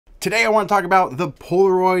Today I want to talk about the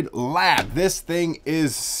Polaroid Lab. This thing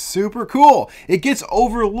is super cool. It gets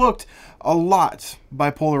overlooked a lot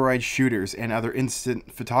by Polaroid shooters and other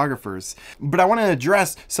instant photographers. But I want to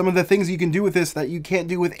address some of the things you can do with this that you can't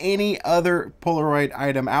do with any other Polaroid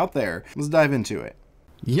item out there. Let's dive into it.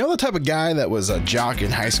 You know the type of guy that was a jock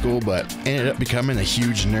in high school but ended up becoming a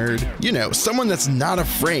huge nerd? You know, someone that's not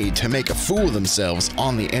afraid to make a fool of themselves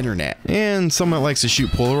on the internet. And someone that likes to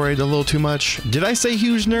shoot Polaroid a little too much. Did I say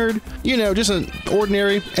huge nerd? You know, just an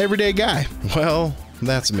ordinary, everyday guy. Well,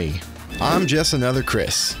 that's me. I'm just another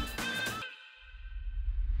Chris.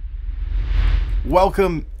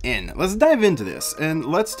 Welcome in. Let's dive into this and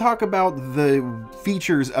let's talk about the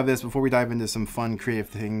features of this before we dive into some fun creative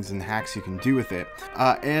things and hacks you can do with it.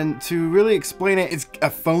 And to really explain it, it's a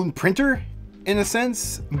phone printer in a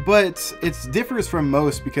sense, but it differs from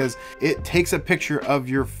most because it takes a picture of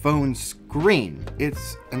your phone screen.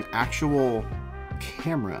 It's an actual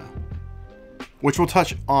camera, which we'll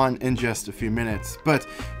touch on in just a few minutes. But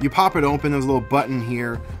you pop it open, there's a little button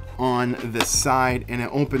here on the side and it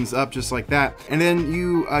opens up just like that, and then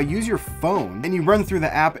you use your phone and you run through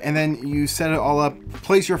the app and then you set it all up,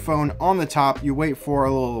 place your phone on the top, you wait for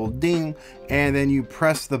a little ding, and then you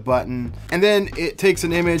press the button and then it takes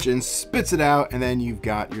an image and spits it out, and then you've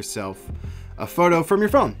got yourself a photo from your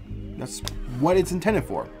phone. That's what it's intended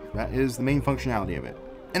for. That is the main functionality of it.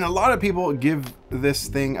 And a lot of people give this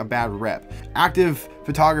thing a bad rep. Active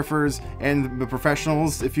photographers and the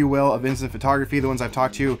professionals, if you will, of instant photography, the ones I've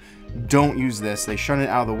talked to, don't use this. They shun it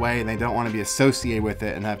out of the way and they don't want to be associated with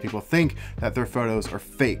it and have people think that their photos are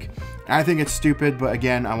fake. I think it's stupid, but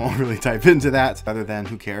again, I won't really type into that other than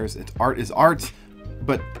who cares? It's art is art,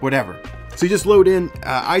 but whatever. So you just load in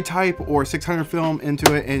iType or 600 film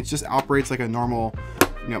into it and it just operates like a normal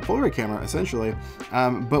Polaroid camera essentially.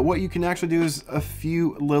 But what you can actually do is a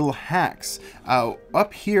few little hacks.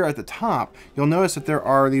 Up here at the top, you'll notice that there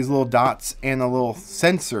are these little dots and a little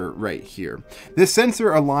sensor right here. This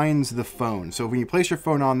sensor aligns the phone. So when you place your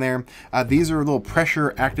phone on there, these are little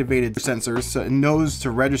pressure activated sensors. So it knows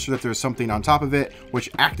to register that there's something on top of it, which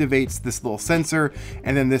activates this little sensor.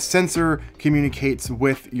 And then this sensor communicates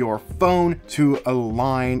with your phone to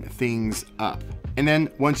align things up. And then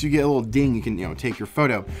once you get a little ding, you can take your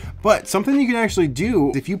photo. But something you can actually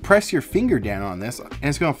do, if you press your finger down on this, and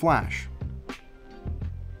it's gonna flash.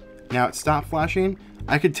 Now it stopped flashing.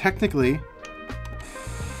 I can actually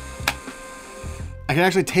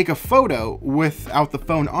take a photo without the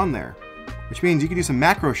phone on there, which means you can do some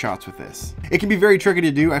macro shots with this. It can be very tricky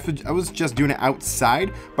to do. I was just doing it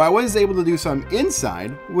outside, but I was able to do some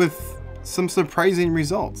inside with some surprising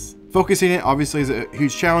results. Focusing it obviously is a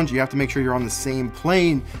huge challenge. You have to make sure you're on the same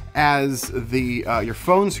plane as the your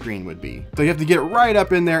phone screen would be. So you have to get right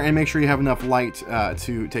up in there and make sure you have enough light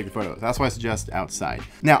to take the photos. That's why I suggest outside.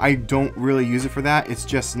 Now, I don't really use it for that. It's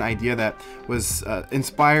just an idea that was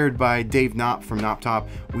inspired by Dave Knopp from KnopTop.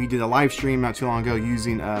 We did a live stream not too long ago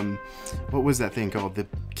using, what was that thing called? The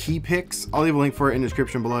Key Picks. I'll leave a link for it in the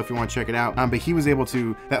description below if you want to check it out. But he was able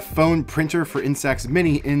to, that phone printer for Instax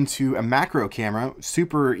Mini into a macro camera.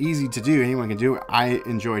 Super easy to do. Anyone can do it. I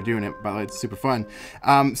enjoy doing it. By the way, it's super fun.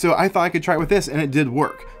 So I thought I could try it with this and it did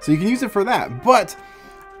work. So you can use it for that. But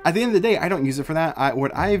at the end of the day, I don't use it for that.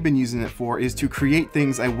 What I've been using it for is to create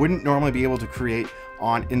things I wouldn't normally be able to create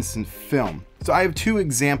on instant film. So I have two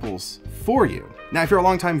examples for you. Now, if you're a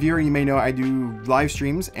longtime viewer, you may know I do live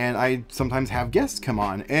streams and I sometimes have guests come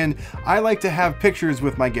on, and I like to have pictures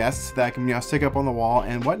with my guests that I can stick up on the wall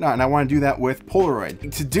and whatnot, and I want to do that with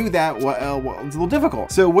Polaroid. To do that, well, it's a little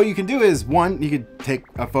difficult. So what you can do is, one, you could take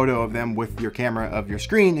a photo of them with your camera of your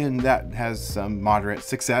screen, and that has some moderate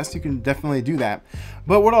success. You can definitely do that.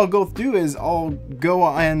 But what I'll go do is I'll go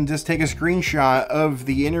and just take a screenshot of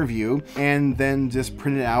the interview and then just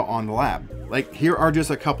print it out on the lab. Like, here are just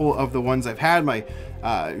a couple of the ones I've had. We've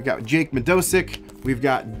got Jake Medosic, we've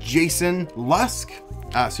got Jason Lusk,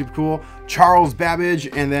 super cool, Charles Babbage,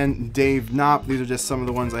 and then Dave Knopp. These are just some of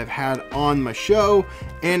the ones I've had on my show,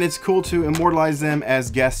 and it's cool to immortalize them as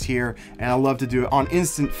guests here, and I love to do it on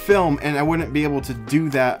instant film, and I wouldn't be able to do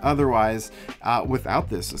that otherwise without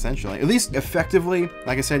this, essentially. At least effectively.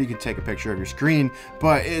 Like I said, you could take a picture of your screen,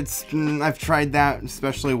 but I've tried that,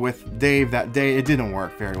 especially with Dave that day. It didn't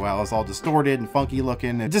work very well. It's all distorted and funky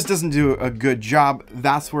looking. It just doesn't do a good job.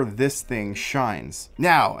 That's where this thing shines.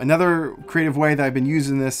 Now, another creative way that I've been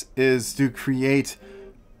using this is to create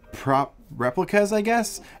prop replicas, I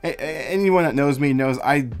guess. Anyone that knows me knows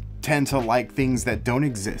I tend to like things that don't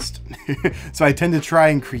exist. So I tend to try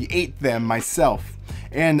and create them myself.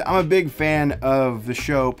 And I'm a big fan of the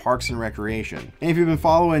show Parks and Recreation. And if you've been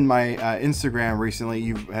following my Instagram recently,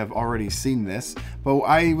 you have already seen this. But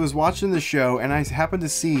I was watching the show and I happened to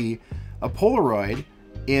see a Polaroid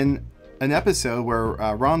in an episode where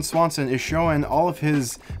Ron Swanson is showing all of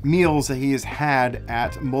his meals that he has had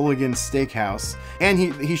at Mulligan's Steakhouse. And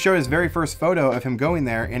he showed his very first photo of him going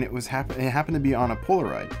there, and it happened to be on a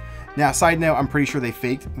Polaroid. Now, side note, I'm pretty sure they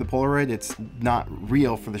faked the Polaroid. It's not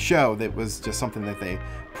real for the show. That was just something that they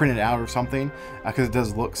printed out or something, because it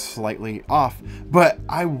does look slightly off. But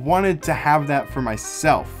I wanted to have that for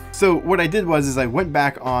myself. So what I did was I went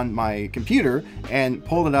back on my computer and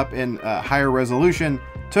pulled it up in higher resolution,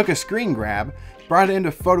 took a screen grab, brought it into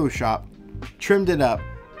Photoshop, trimmed it up,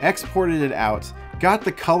 exported it out, got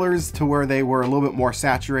the colors to where they were a little bit more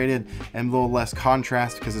saturated and a little less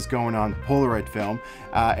contrast because it's going on Polaroid film.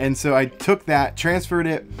 And so I took that, transferred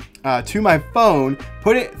it to my phone,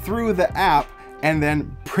 put it through the app, and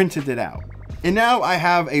then printed it out. And now I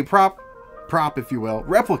have a prop, if you will,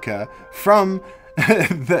 replica from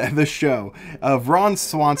the show of Ron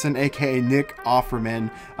Swanson, aka Nick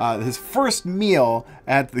Offerman, his first meal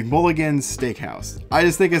at the Mulligan's Steakhouse. I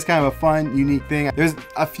just think it's kind of a fun, unique thing. There's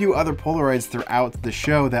a few other Polaroids throughout the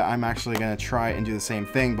show that I'm actually going to try and do the same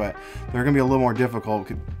thing, but they're going to be a little more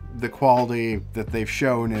difficult. The quality that they've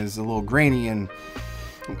shown is a little grainy, and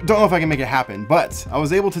don't know if I can make it happen. But I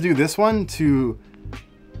was able to do this one to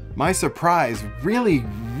my surprise, really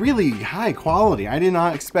high quality. I did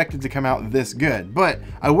not expect it to come out this good, but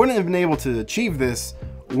I wouldn't have been able to achieve this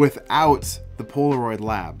without the Polaroid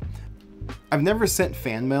Lab. I've never sent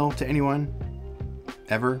fan mail to anyone,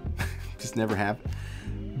 ever. Just never have.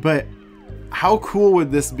 But how cool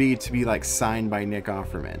would this be to be like signed by Nick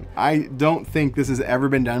Offerman? I don't think this has ever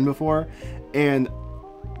been done before, and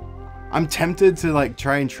I'm tempted to like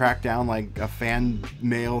try and track down like a fan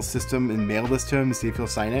mail system and mail this to him to see if he'll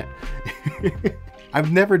sign it.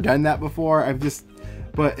 I've never done that before.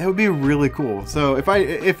 But it would be really cool. So if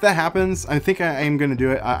that happens, I think I am going to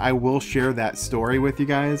do it. I will share that story with you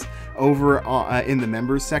guys over in the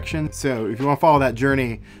members section. So if you want to follow that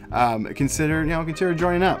journey, consider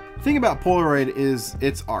joining up. The thing about Polaroid is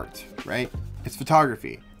it's art, right? It's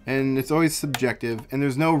photography, and it's always subjective, and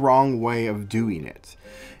there's no wrong way of doing it.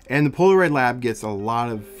 And the Polaroid Lab gets a lot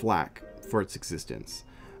of flack for its existence.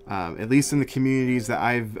 At least in the communities that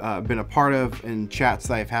I've been a part of and chats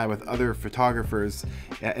that I've had with other photographers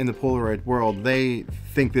in the Polaroid world, they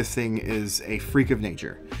think this thing is a freak of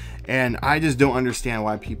nature. And I just don't understand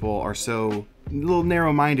why people are so a little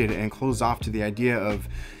narrow-minded and closed off to the idea of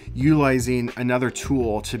utilizing another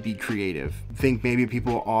tool to be creative. I think maybe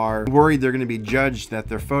people are worried they're going to be judged that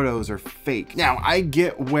their photos are fake. Now, I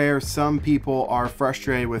get where some people are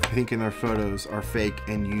frustrated with thinking their photos are fake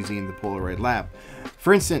and using the Polaroid Lab.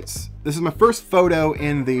 For instance, this is my first photo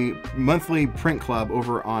in the monthly print club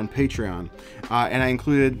over on Patreon, and I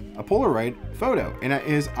included a Polaroid photo, and it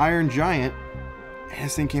is Iron Giant. And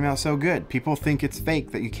this thing came out so good. People think it's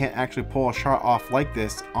fake, that you can't actually pull a shot off like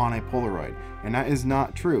this on a Polaroid. And that is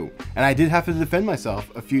not true. And I did have to defend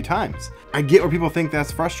myself a few times. I get where people think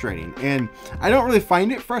that's frustrating. And I don't really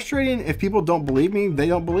find it frustrating. If people don't believe me, they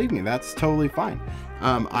don't believe me. That's totally fine.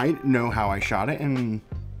 I know how I shot it, and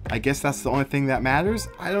I guess that's the only thing that matters.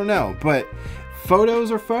 I don't know. But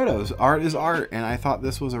photos are photos. Art is art. And I thought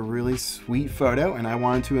this was a really sweet photo, and I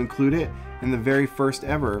wanted to include it in the very first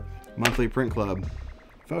ever monthly print club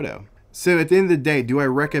photo. So at the end of the day, do I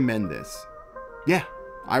recommend this? Yeah,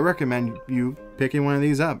 I recommend you picking one of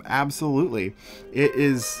these up. Absolutely. It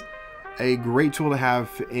is a great tool to have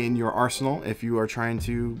in your arsenal if you are trying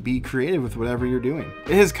to be creative with whatever you're doing.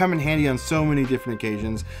 It has come in handy on so many different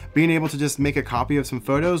occasions. Being able to just make a copy of some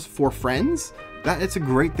photos for friends, it's a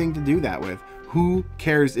great thing to do that with. Who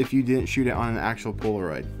cares if you didn't shoot it on an actual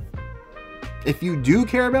Polaroid? If you do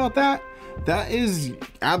care about that, that is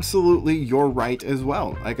absolutely your right as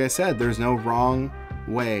well. Like I said, there's no wrong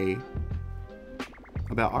way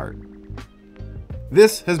about art.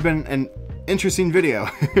 This has been an interesting video.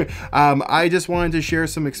 I just wanted to share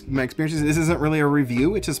some my experiences. This isn't really a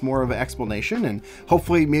review, it's just more of an explanation, and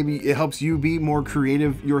hopefully maybe it helps you be more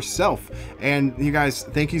creative yourself. And you guys,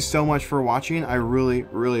 thank you so much for watching. I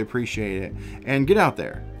really appreciate it. And get out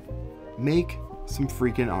there, make some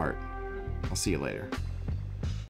freaking art. I'll see you later.